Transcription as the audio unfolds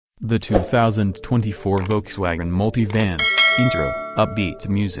The 2024 Volkswagen Multivan. Intro, upbeat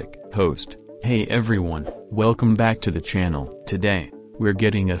music. Host, hey everyone, welcome back to the channel. Today, we're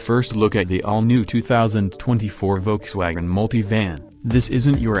getting a first look at the all-new 2024 Volkswagen Multivan. This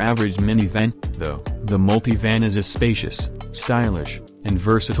isn't your average minivan, though. The Multivan is a spacious, stylish, and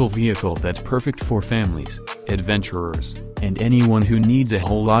versatile vehicle that's perfect for families, adventurers, and anyone who needs a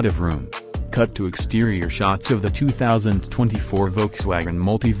whole lot of room. Cut to exterior shots of the 2024 Volkswagen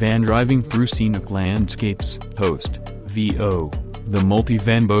Multivan driving through scenic landscapes. Host, VO. The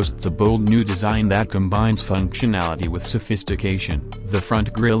Multivan boasts a bold new design that combines functionality with sophistication. The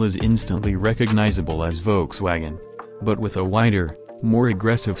front grille is instantly recognizable as Volkswagen, but with a wider, more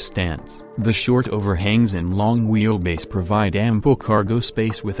aggressive stance. The short overhangs and long wheelbase provide ample cargo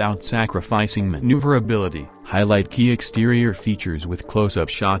space without sacrificing maneuverability. Highlight key exterior features with close-up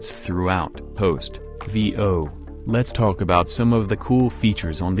shots throughout. Host, VO. Let's talk about some of the cool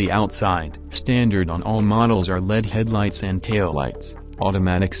features on the outside. Standard on all models are LED headlights and taillights,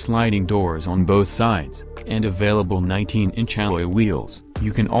 automatic sliding doors on both sides, and available 19-inch alloy wheels.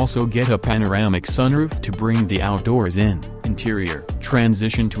 You can also get a panoramic sunroof to bring the outdoors in. Interior.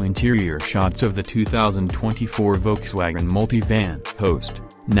 Transition to interior shots of the 2024 Volkswagen Multivan. Host.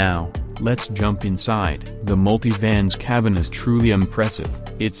 Now, let's jump inside. The Multivan's cabin is truly impressive.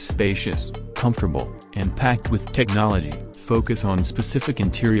 It's spacious, comfortable, and packed with technology. Focus on specific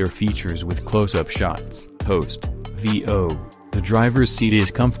interior features with close-up shots. Host. VO. The driver's seat is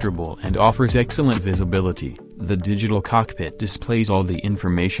comfortable and offers excellent visibility. The digital cockpit displays all the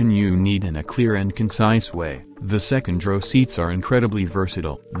information you need in a clear and concise way. The second-row seats are incredibly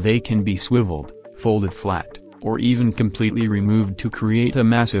versatile. They can be swiveled, folded flat, or even completely removed to create a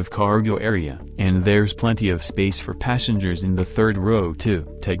massive cargo area. And there's plenty of space for passengers in the third row too.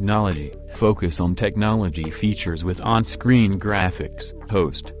 Technology. Focus on technology features with on-screen graphics.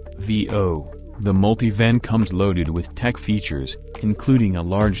 Host, VO. The Multivan comes loaded with tech features, including a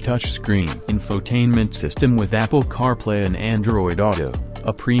large touchscreen infotainment system with Apple CarPlay and Android Auto,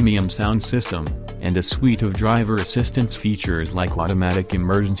 a premium sound system, and a suite of driver assistance features like automatic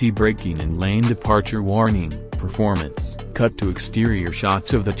emergency braking and lane departure warning. Performance. Cut to exterior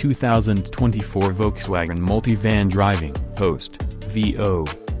shots of the 2024 Volkswagen Multivan driving. Host, VO.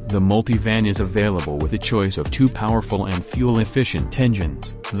 The Multivan is available with a choice of two powerful and fuel-efficient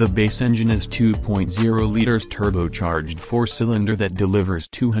engines. The base engine is 2.0 liters turbocharged four-cylinder that delivers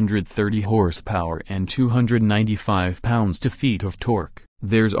 230 horsepower and 295 pounds-feet of torque.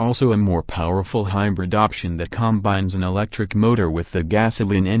 There's also a more powerful hybrid option that combines an electric motor with the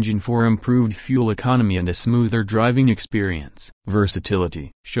gasoline engine for improved fuel economy and a smoother driving experience. Versatility.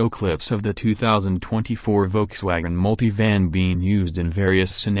 Show clips of the 2024 Volkswagen Multivan being used in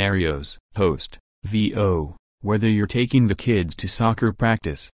various scenarios. Host, VO. Whether you're taking the kids to soccer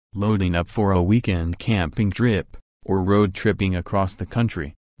practice, loading up for a weekend camping trip, or road tripping across the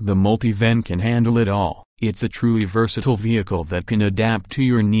country, the Multivan can handle it all. It's a truly versatile vehicle that can adapt to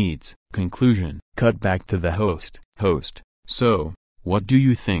your needs. Conclusion. Cut back to the host. So, what do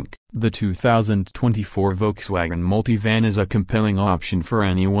you think? The 2024 Volkswagen Multivan is a compelling option for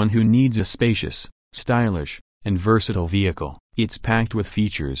anyone who needs a spacious, stylish, and versatile vehicle. It's packed with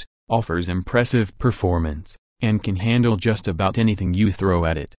features, offers impressive performance, and can handle just about anything you throw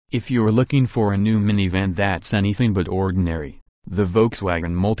at it. If you're looking for a new minivan that's anything but ordinary, the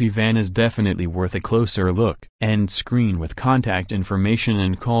Volkswagen Multivan is definitely worth a closer look. End screen with contact information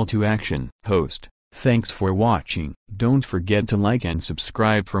and call to action. Host, thanks for watching. Don't forget to like and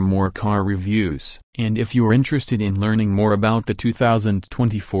subscribe for more car reviews. And if you're interested in learning more about the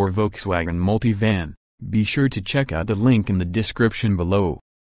 2024 Volkswagen Multivan, be sure to check out the link in the description below.